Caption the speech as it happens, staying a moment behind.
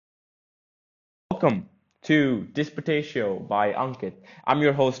welcome to Disputatio by Ankit. I'm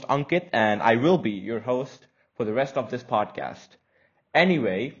your host Ankit, and I will be your host for the rest of this podcast.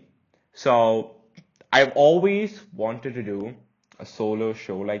 Anyway, so I've always wanted to do a solo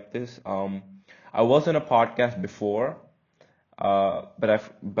show like this. I was in a podcast before, but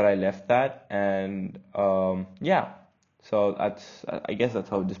I left that, and yeah. So I guess that's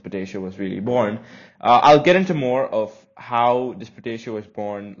how Disputatio was really born. I'll get into more of how Disputatio was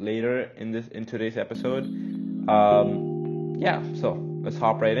born later in today's episode. Yeah, so let's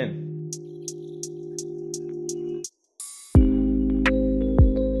hop right in.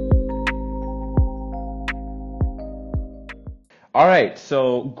 All right,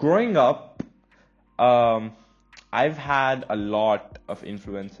 so growing up, um, I've had a lot of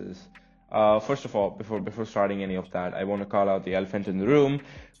influences. First of all, before starting any of that, I want to call out the elephant in the room,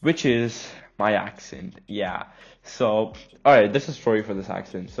 which is my accent. Yeah. So, all right, this is a story for this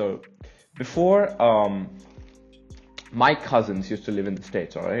accent. So, before, my cousins used to live in the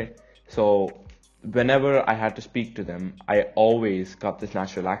States. All right. So, whenever I had to speak to them, I always got this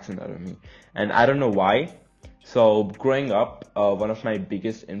natural accent out of me, and I don't know why. So, growing up, one of my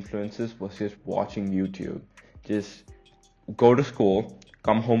biggest influences was just watching YouTube. Just go to school,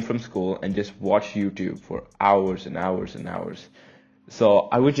 come home from school, and just watch YouTube for hours and hours and hours. So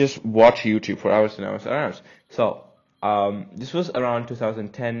I would just watch YouTube for hours and hours and hours. So this was around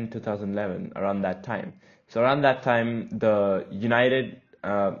 2010, 2011, around that time. So around that time, the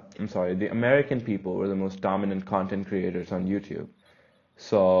American people were the most dominant content creators on YouTube.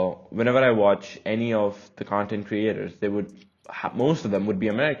 So whenever I watch any of the content creators, most of them would be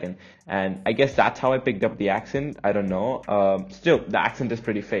American, and I guess that's how I picked up the accent. I don't know. Still, the accent is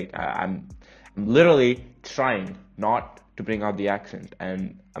pretty fake. I'm literally trying not to bring out the accent,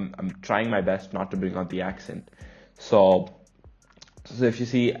 and I'm trying my best not to bring out the accent. So, so if you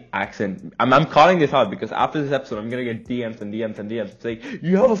see accent, I'm calling this out because after this episode, I'm gonna get DMs and DMs and DMs. It's like,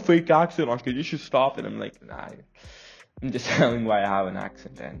 you have a fake accent, Uncle. You should stop it. I'm like, nah. I'm just telling why I have an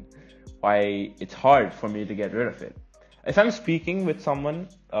accent and why it's hard for me to get rid of it. If I'm speaking with someone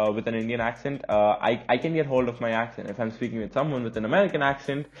with an Indian accent, I can get hold of my accent. If I'm speaking with someone with an American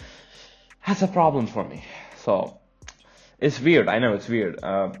accent, that's a problem for me. So it's weird. I know it's weird.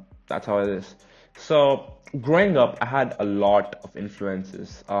 That's how it is. So growing up, I had a lot of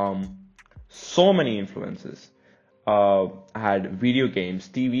influences. So many influences. I had video games,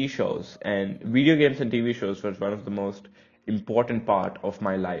 TV shows, and video games and TV shows was one of the most important part of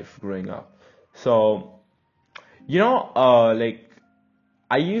my life growing up. So, like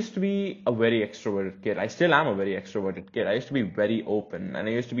I used to be a very extroverted kid. I still am a very extroverted kid. I used to be very open, and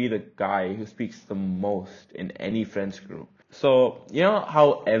I used to be the guy who speaks the most in any friends group. So, you know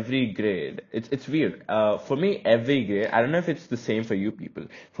how every grade, it's weird. For me, every grade, I don't know if it's the same for you people.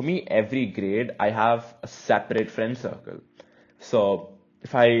 For me, every grade, I have a separate friend circle. So,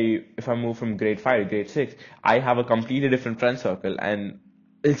 if I move from grade 5 to grade 6, I have a completely different friend circle, and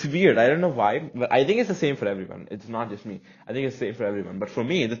it's weird. I don't know why, but I think it's the same for everyone. It's not just me. I think it's the same for everyone. But for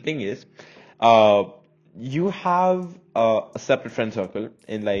me, the thing is, uh, you have a separate friend circle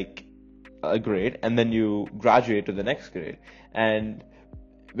in like a grade, and then you graduate to the next grade. And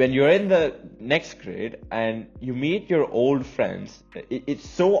when you're in the next grade and you meet your old friends, it's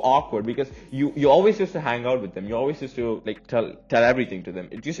so awkward because you always used to hang out with them. You always used to like tell everything to them.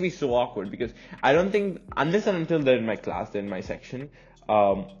 It used to be so awkward because I don't think, unless and until they're in my class, they're in my section,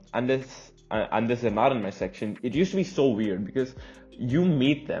 unless they're not in my section, it used to be so weird because you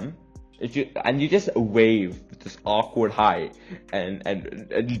meet them, and you just wave with this awkward hi, and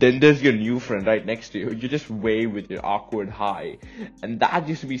then there's your new friend right next to you. You just wave with your awkward hi, and that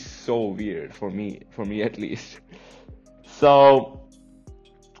used to be so weird for me at least. So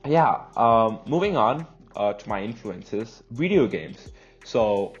yeah, moving on to my influences, video games.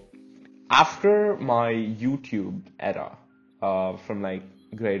 So after my YouTube era, from like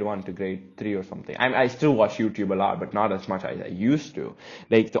grade 1 to grade 3 or something. I still watch YouTube a lot, but not as much as I used to.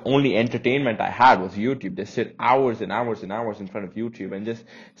 Like the only entertainment I had was YouTube. Just sit hours and hours and hours in front of YouTube, and just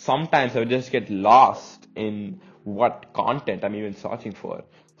sometimes I would just get lost in what content I'm even searching for.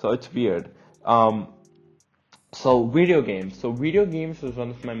 So it's weird. So video games. So video games was one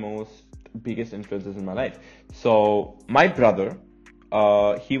of my most biggest influences in my life. So my brother,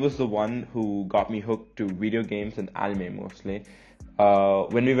 he was the one who got me hooked to video games and anime mostly.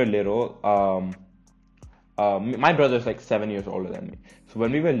 When we were little, my brother's like 7 years older than me. So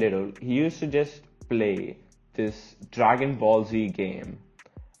when we were little, he used to just play this Dragon Ball Z game.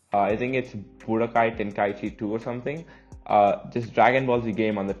 I think it's Budokai Tenkaichi 2 or something. This Dragon Ball Z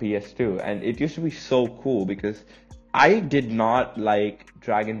game on the PS2, and it used to be so cool because I did not like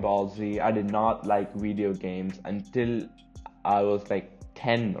Dragon Ball Z. I did not like video games until I was like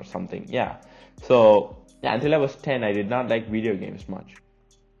 10 or something. Yeah. So, yeah, until I was 10, I did not like video games much.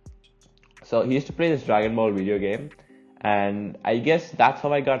 So, he used to play this Dragon Ball video game, and I guess that's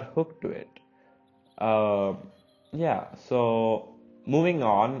how I got hooked to it. Uh, yeah, so moving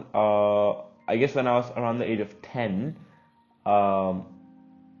on, I guess when I was around the age of 10, um,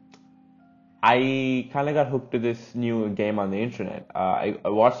 I kind of got hooked to this new game on the internet. I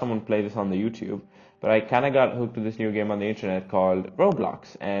watched someone play this on the YouTube, but I kind of got hooked to this new game on the internet called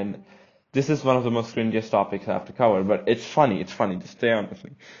Roblox. And this is one of the most cringiest topics I have to cover, but it's funny, just stay on with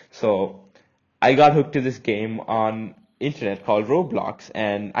me. So, I got hooked to this game on internet called Roblox,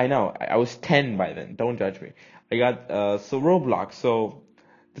 and I know I was 10 by then. Don't judge me. I got so Roblox. So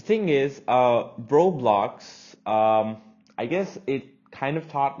the thing is, Roblox. I guess it kind of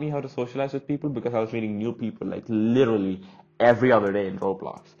taught me how to socialize with people because I was meeting new people like literally every other day in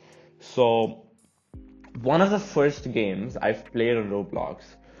Roblox. So one of the first games I've played on Roblox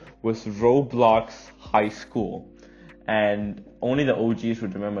was Roblox High School, and only the OGs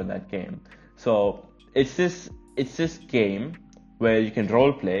would remember that game. So it's this game where you can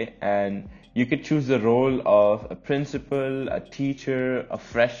role play, and you could choose the role of a principal, a teacher, a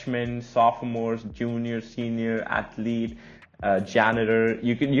freshman, sophomore, junior, senior, athlete, janitor.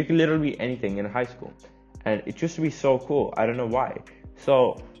 You can literally be anything in high school, and it used to be so cool. I don't know why.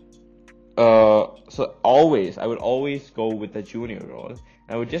 So I would always go with the junior role.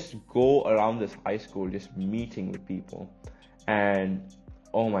 I would just go around this high school, just meeting with people, and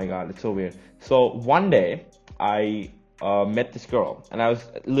oh my God, it's so weird. So one day, I met this girl, and I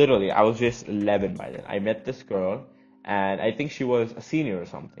was just 11 by then. I met this girl, and I think she was a senior or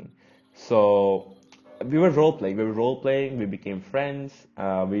something. So we were role playing, we became friends,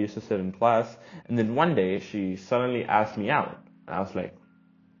 we used to sit in class, and then one day she suddenly asked me out. And I was like,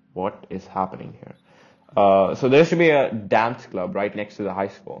 what is happening here? So there used to be a dance club right next to the high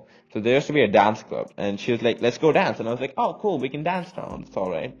school. So there used to be a dance club, and she was like, "Let's go dance." And I was like, "Oh, cool, we can dance now. It's all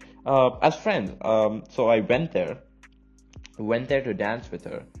right." As friends. So I went there to dance with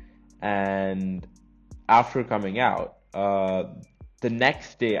her, and after coming out, the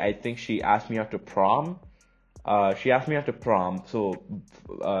next day, I think she asked me out to prom. She asked me out to prom, so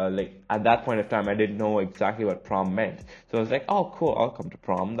like at that point of time, I didn't know exactly what prom meant. So I was like, "Oh, cool, I'll come to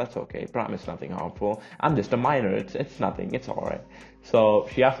prom. That's okay. Prom is nothing harmful. I'm just a minor. It's nothing. It's all right." So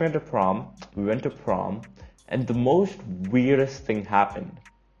she asked me out to prom. We went to prom, and the most weirdest thing happened.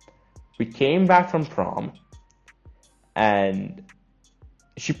 We came back from prom, and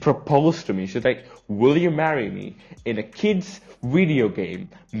she proposed to me. She's like, "Will you marry me?" in a kid's video game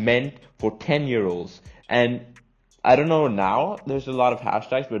meant for 10-year-olds. And I don't know now, there's a lot of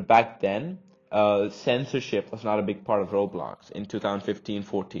hashtags, but back then, censorship was not a big part of Roblox in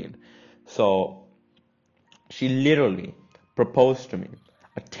 2015-14. So she literally proposed to me,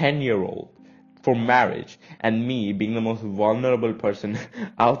 a 10-year-old, for marriage, and me being the most vulnerable person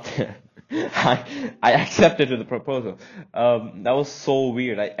out there. I accepted the proposal. That was so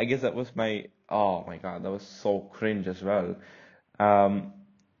weird. I guess that was oh my God, that was so cringe as well. Um,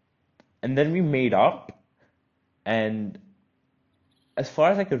 and then we made up, and as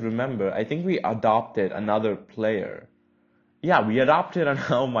far as I could remember, I think we adopted another player. Yeah, we adopted an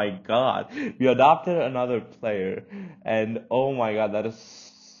oh my God, we adopted another player, and oh my God, that is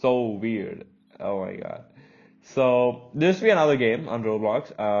so weird. Oh my God. So there used to be another game on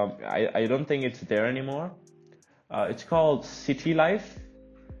Roblox. I don't think it's there anymore. It's called City Life.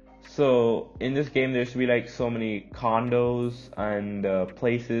 So in this game, there used to be like so many condos and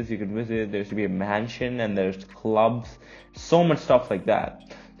places you could visit. There used to be a mansion, and there's clubs, so much stuff like that.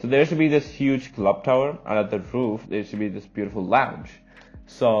 So there used to be this huge club tower, and at the roof there used to be this beautiful lounge.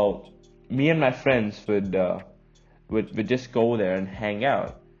 So me and my friends would just go there and hang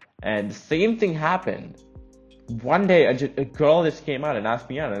out. And the same thing happened. One day a girl just came out and asked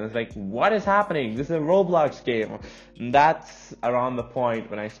me out, and I was like, "What is happening? This is a Roblox game." And that's around the point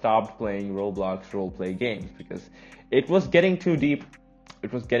when I stopped playing Roblox roleplay games because it was getting too deep.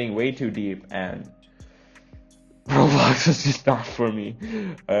 It was getting way too deep, and Roblox was just not for me.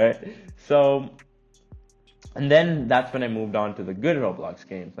 Alright? So, and then that's when I moved on to the good Roblox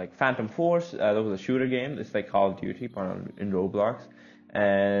games like Phantom Force. That was a shooter game. It's like Call of Duty but in Roblox.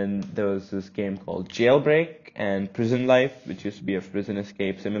 And there was this game called Jailbreak and Prison Life, which used to be a prison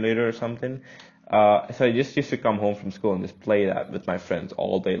escape simulator or something. So I just used to come home from school and just play that with my friends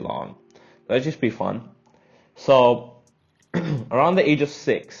all day long. That'd just be fun. So around the age of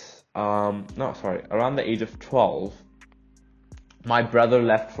around the age of 12, my brother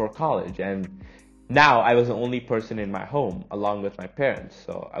left for college, and now I was the only person in my home along with my parents,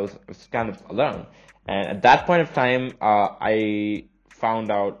 so I was kind of alone. And at that point of time, I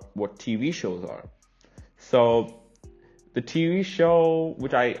found out what TV shows are. So the TV show,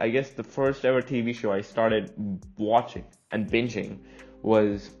 which I guess the first ever TV show I started watching and binging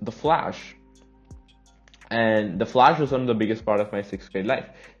was The Flash. And The Flash was one of the biggest part of my sixth grade life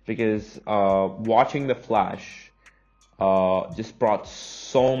because watching The Flash just brought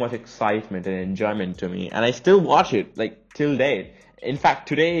so much excitement and enjoyment to me. And I still watch it like till date. In fact,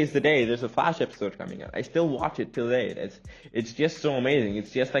 today is the day there's a Flash episode coming out. I still watch it till date. It's just so amazing.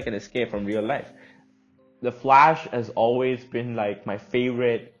 It's just like an escape from real life. The Flash has always been like my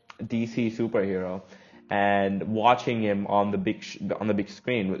favorite DC superhero, and watching him on the big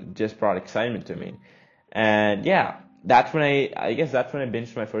screen just brought excitement to me. And yeah, that's when I guess that's when I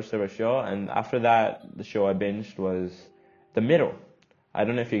binged my first ever show. And after that, the show I binged was The Middle. I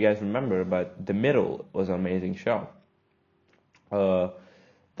don't know if you guys remember, but The Middle was an amazing show. Uh,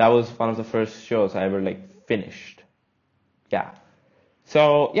 that was one of the first shows I ever like finished. Yeah.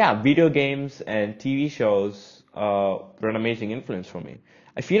 So yeah, video games and TV shows were an amazing influence for me.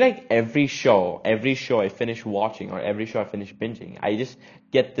 I feel like every show I finish watching or every show I finish binging, I just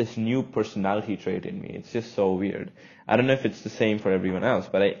get this new personality trait in me. It's just so weird. I don't know if it's the same for everyone else,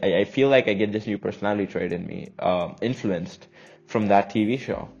 but I feel like I get this new personality trait in me, influenced from that TV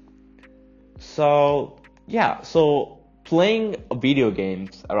show. So yeah, so playing video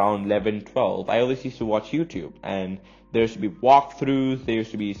games around 11, 12, I always used to watch YouTube, and there used to be walkthroughs, there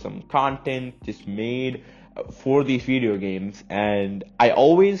used to be some content just made for these video games, and I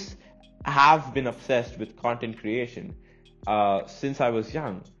always have been obsessed with content creation since I was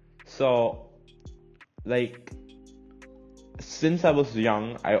young. So like since I was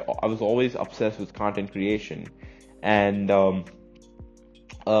young, I was always obsessed with content creation, and that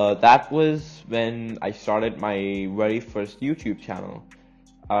was when I started my very first YouTube channel.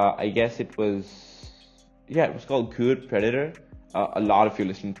 I guess it was, yeah, it was called Good Predator. A lot of you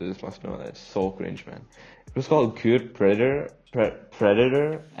listening to this must know that. It's so cringe, man. It was called Good Predator,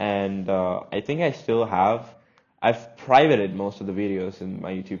 and I think I still have. I've privated most of the videos in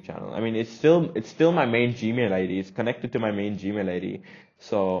my YouTube channel. I mean, it's still my main Gmail ID. It's connected to my main Gmail ID.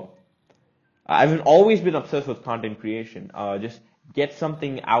 So I've always been obsessed with content creation. Just get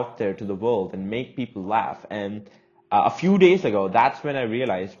something out there to the world and make people laugh. And a few days ago, that's when I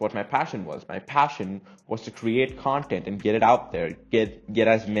realized what my passion was. My passion was to create content and get it out there. Get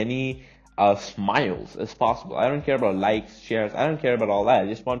as many smiles as possible. I don't care about likes, shares. I don't care about all that. I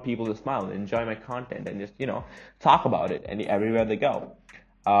just want people to smile and enjoy my content and just talk about it and everywhere they go.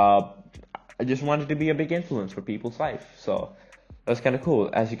 Uh, I just wanted to be a big influence for people's life. So that's kind of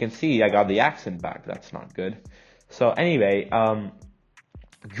cool. As you can see, I got the accent back. That's not good. So anyway,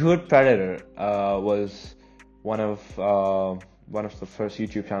 Good Predator was one of the first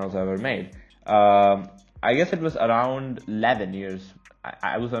YouTube channels I ever made. I guess it was around 11 years.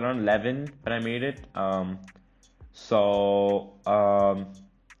 I was around 11 when I made it. So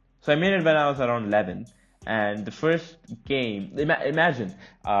so I made it when I was around 11. And the first game, imagine,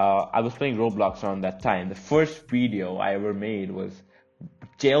 I was playing Roblox around that time. The first video I ever made was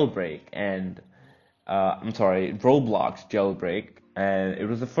Jailbreak, and I'm sorry, Roblox Jailbreak, and it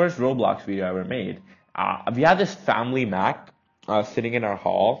was the first Roblox video I ever made. We had this family Mac sitting in our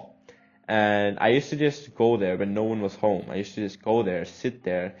hall, and I used to just go there when no one was home. I used to just go there, sit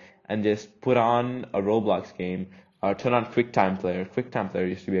there, and just put on a Roblox game, turn on QuickTime Player. QuickTime Player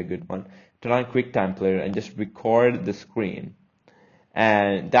used to be a good one. Turn on QuickTime Player and just record the screen.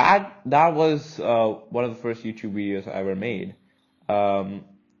 And that was one of the first YouTube videos I ever made. Um,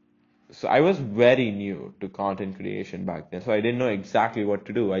 so I was very new to content creation back then, so I didn't know exactly what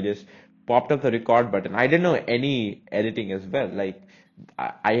to do. I just popped up the record button. I didn't know any editing as well. Like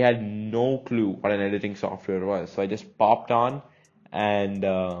I had no clue what an editing software was, so I just popped on and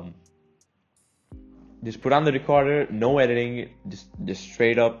just put on the recorder, no editing, just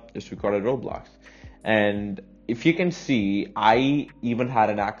straight up, just recorded Roblox. And if you can see, I even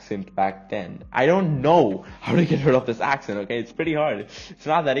had an accent back then. I don't know how to get rid of this accent, okay? It's pretty hard. It's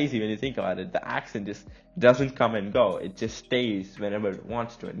not that easy when you think about it. The accent just doesn't come and go. It just stays whenever it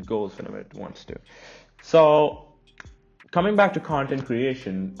wants to and goes whenever it wants to. So, coming back to content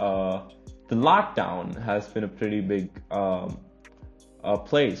creation, the lockdown has been a pretty big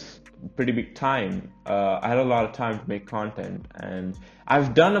place, pretty big time. I had a lot of time to make content, and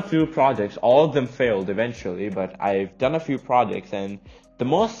I've done a few projects. All of them failed eventually, but I've done a few projects, and the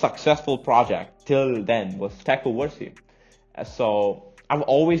most successful project till then was Techoversy. So I've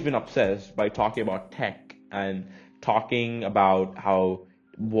always been obsessed by talking about tech and talking about how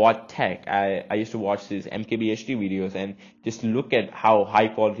what tech. I used to watch these MKBHD videos and just look at how high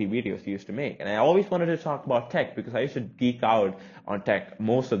quality videos he used to make. And I always wanted to talk about tech because I used to geek out on tech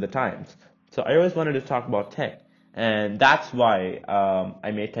most of the times. So I always wanted to talk about tech. And that's why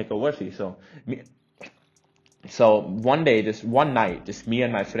I made Tech Overseas. So one day, just one night, just me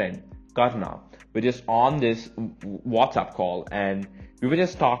and my friend, Karna, we're just on this WhatsApp call and we were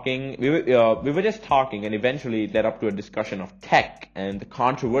just talking, we were just talking and eventually led up to a discussion of tech and the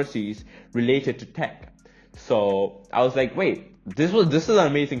controversies related to tech. So I was like, wait, this is an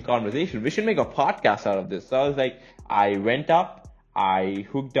amazing conversation. We should make a podcast out of this. So I was like, I went up, I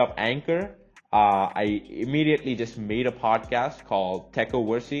hooked up Anchor, I immediately just made a podcast called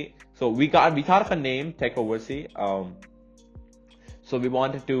Techoversy. So we thought of a name, Techoversy. So we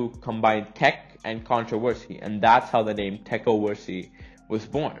wanted to combine tech and controversy, and that's how the name Techoversy was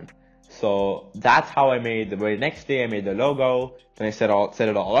born. So that's how I made the very next day. I made the logo, then I set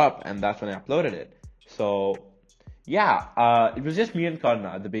it all up, and that's when I uploaded it. So yeah, it was just me and Karna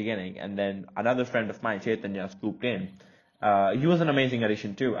at the beginning, and then another friend of mine, Chaitanya, scooped in. He was an amazing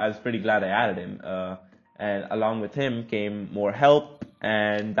addition too. I was pretty glad I added him. And along with him came more help,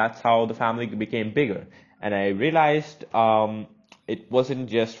 and that's how the family became bigger. And I realized it wasn't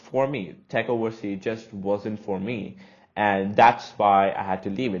just for me. Tech Overseas just wasn't for me. And that's why I had to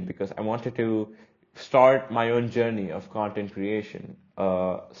leave it, because I wanted to start my own journey of content creation,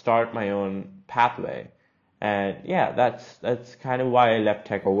 start my own pathway. And yeah, that's kind of why I left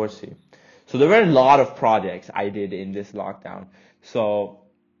Tech Overseas. So there were a lot of projects I did in this lockdown. So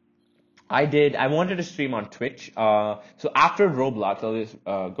I wanted to stream on Twitch. So after Roblox, I'll just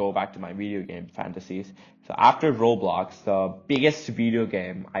go back to my video game fantasies. So after Roblox, the biggest video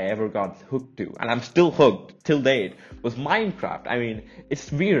game I ever got hooked to, and I'm still hooked till date, was Minecraft. I mean,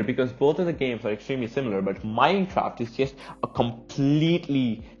 it's weird because both of the games are extremely similar, but Minecraft is just a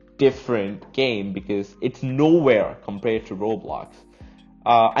completely different game because it's nowhere compared to Roblox.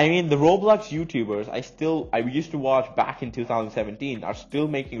 I mean, the Roblox YouTubers I used to watch back in 2017 are still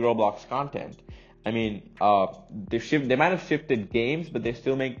making Roblox content. I mean, they might have shifted games, but they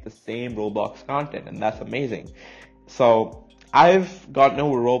still make the same Roblox content, and that's amazing. So I've gotten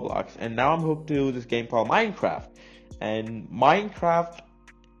over Roblox, and now I'm hooked to this game called Minecraft. And Minecraft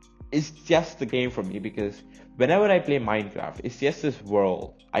is just the game for me because whenever I play Minecraft, it's just this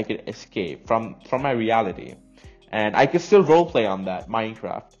world I can escape from my reality. And I could still roleplay on that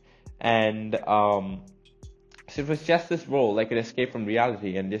Minecraft, and so it was just this role I could escape from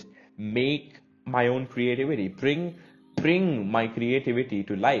reality and just make my own creativity, bring my creativity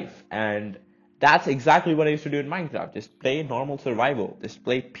to life, and that's exactly what I used to do in Minecraft. Just play normal survival, just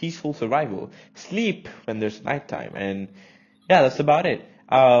play peaceful survival, sleep when there's nighttime, and yeah, that's about it.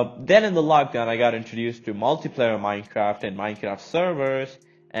 Then in the lockdown, I got introduced to multiplayer Minecraft and Minecraft servers,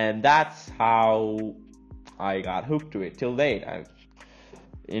 and that's how I got hooked to it till date.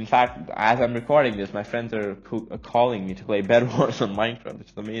 In fact, as I'm recording this, my friends are calling me to play Bed Wars on Minecraft,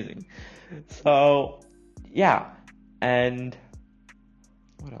 which is amazing. So, yeah. And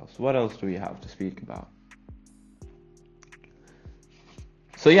what else? What else do we have to speak about?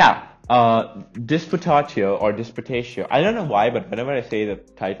 So yeah, Disputatio or Disputatio. I don't know why, but whenever I say the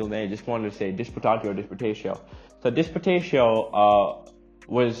title name, I just wanted to say Disputatio or Disputatio. So Disputatio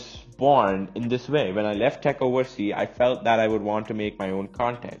was born in this way. When I left Tech Overseas, I felt that I would want to make my own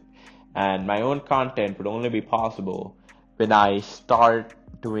content. And my own content would only be possible when I start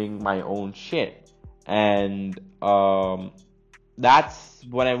doing my own shit. And that's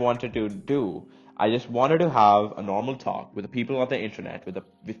what I wanted to do. I just wanted to have a normal talk with the people on the internet,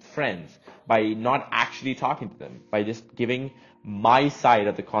 with friends, by not actually talking to them, by just giving my side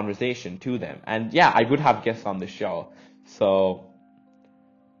of the conversation to them. And yeah, I would have guests on the show. So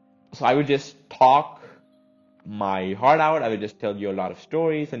I would just talk my heart out. I would just tell you a lot of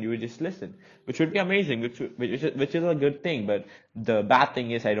stories, and you would just listen, which would be amazing, which is a good thing. But the bad thing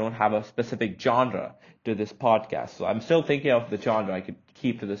is I don't have a specific genre to this podcast. So I'm still thinking of the genre I could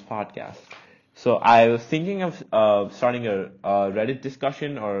keep to this podcast. So I was thinking of starting a Reddit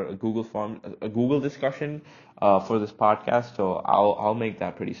discussion or a Google discussion for this podcast. So I'll make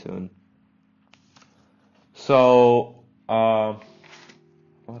that pretty soon. So what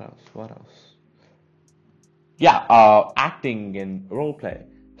else? Yeah, acting and role play.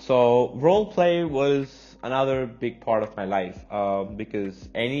 So role play was another big part of my life, because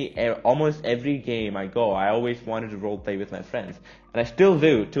almost every game I go, I always wanted to role play with my friends, and I still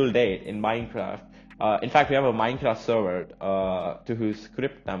do till date in Minecraft. In fact, we have a Minecraft server to whose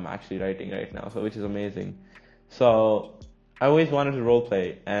script I'm actually writing right now, so which is amazing. So I always wanted to role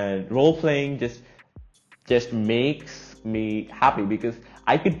play, and role playing just makes me happy because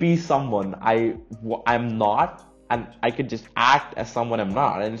I could be someone I'm not, and I could just act as someone I'm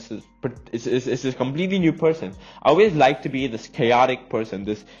not, and it's a completely new person. I always like to be this chaotic person,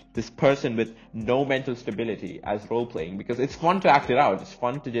 this person with no mental stability as role playing, because it's fun to act it out. It's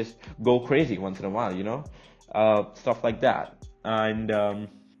fun to just go crazy once in a while, stuff like that. And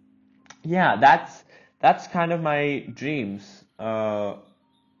yeah, that's kind of my dreams.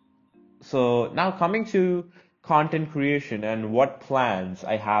 So now coming to content creation and what plans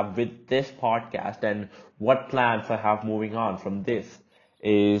I have with this podcast and what plans I have moving on from this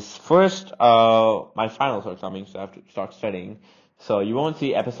is first, my finals are coming, so I have to start studying. So you won't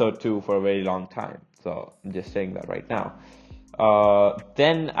see episode 2 for a very long time. So I'm just saying that right now.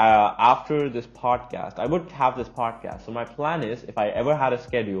 Then after this podcast, I would have this podcast. So my plan is, if I ever had a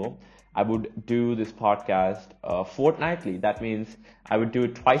schedule, I would do this podcast fortnightly. That means I would do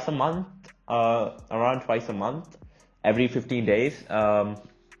it twice a month, around twice a month, every 15 days.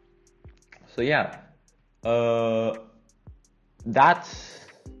 So yeah, uh, that's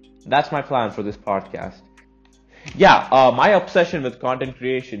that's my plan for this podcast. Yeah, my obsession with content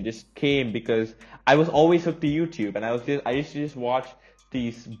creation just came because I was always hooked to YouTube, and I used to just watch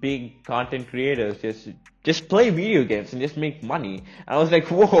these big content creators just play video games and just make money. And I was like,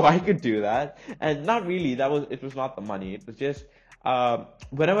 whoa, I could do that. And not really, it was not the money. It was just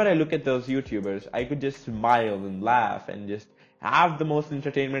whenever I look at those YouTubers, I could just smile and laugh and just have the most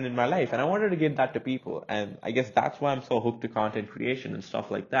entertainment in my life. And I wanted to give that to people. And I guess that's why I'm so hooked to content creation and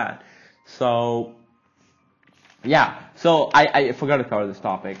stuff like that. So yeah, so I forgot to cover this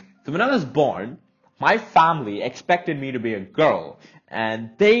topic. So when I was born, my family expected me to be a girl,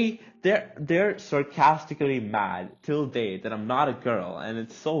 and they're sarcastically mad till date that I'm not a girl, and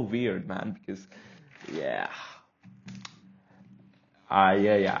it's so weird, man, because yeah,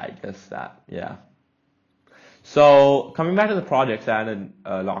 yeah, I guess that, yeah. So coming back to the projects I had in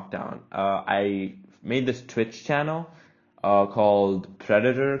lockdown, I made this Twitch channel called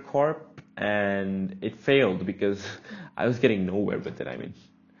Predator Corp, and it failed because I was getting nowhere with it. I mean,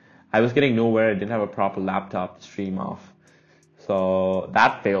 I was getting nowhere. I didn't have a proper laptop to stream off, so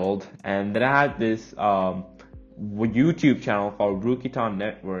that failed. And then I had this YouTube channel called Rookiton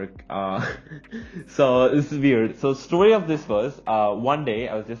Network. So this is weird. So story of this was one day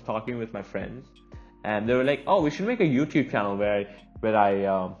I was just talking with my friends, and they were like, "Oh, we should make a YouTube channel where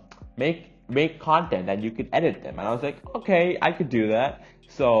I make content and you could edit them." And I was like, "Okay, I could do that."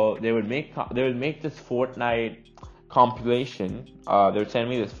 So they would make this Fortnite compilation. They would send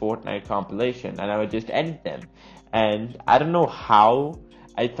me this Fortnite compilation, and I would just edit them. And I don't know how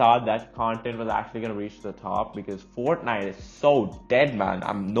I thought that content was actually gonna reach the top, because Fortnite is so dead, man.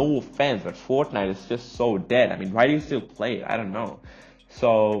 I'm no offense, but Fortnite is just so dead. I mean, why do you still play it? I don't know.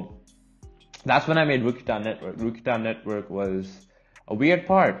 So that's when I made Rookiton Network. Rookiton Network was a weird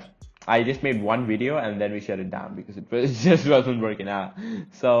part. I just made one video and then we shut it down because it just wasn't working out.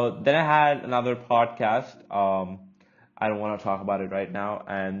 So then I had another podcast. I don't want to talk about it right now.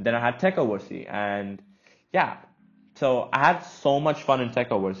 And then I had Tech Oversee, and yeah. So I had so much fun in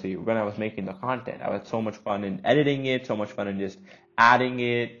Tech Oversee when I was making the content. I had so much fun in editing it, so much fun in just adding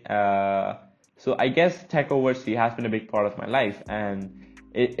it. So I guess Tech Oversee has been a big part of my life, and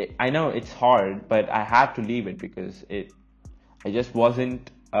I know it's hard, but I had to leave it because I just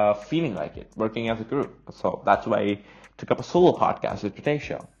wasn't feeling like it working as a group. So that's why I took up a solo podcast with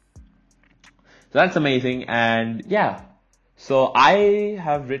Disputatio. So that's amazing, and yeah. So I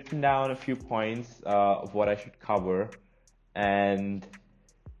have written down a few points of what I should cover, and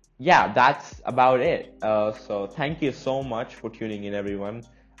yeah, that's about it. So thank you so much for tuning in, everyone.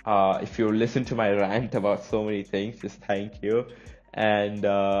 If you listen to my rant about so many things, just thank you. And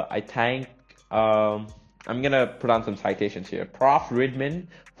I thank, I'm gonna put on some citations here. Prof. Ridman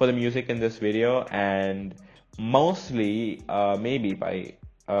for the music in this video, and mostly, maybe by,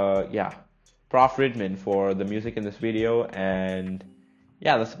 yeah, Prof. Ridman for the music in this video, and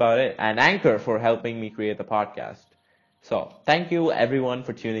yeah, that's about it. And Anchor for helping me create the podcast. So thank you everyone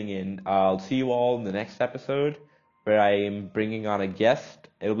for tuning in. I'll see you all in the next episode, where I am bringing on a guest.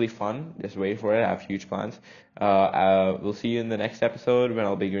 It'll be fun. Just wait for it. I have huge plans. We'll see you in the next episode when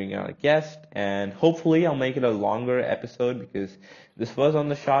I'll be bringing on a guest, and hopefully I'll make it a longer episode, because this was on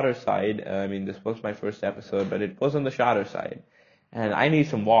the shorter side. I mean, this was my first episode, but it was on the shorter side, and I need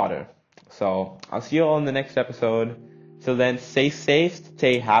some water. So I'll see you all in the next episode. Till then, stay safe,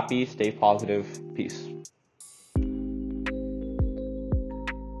 stay happy, stay positive. Peace.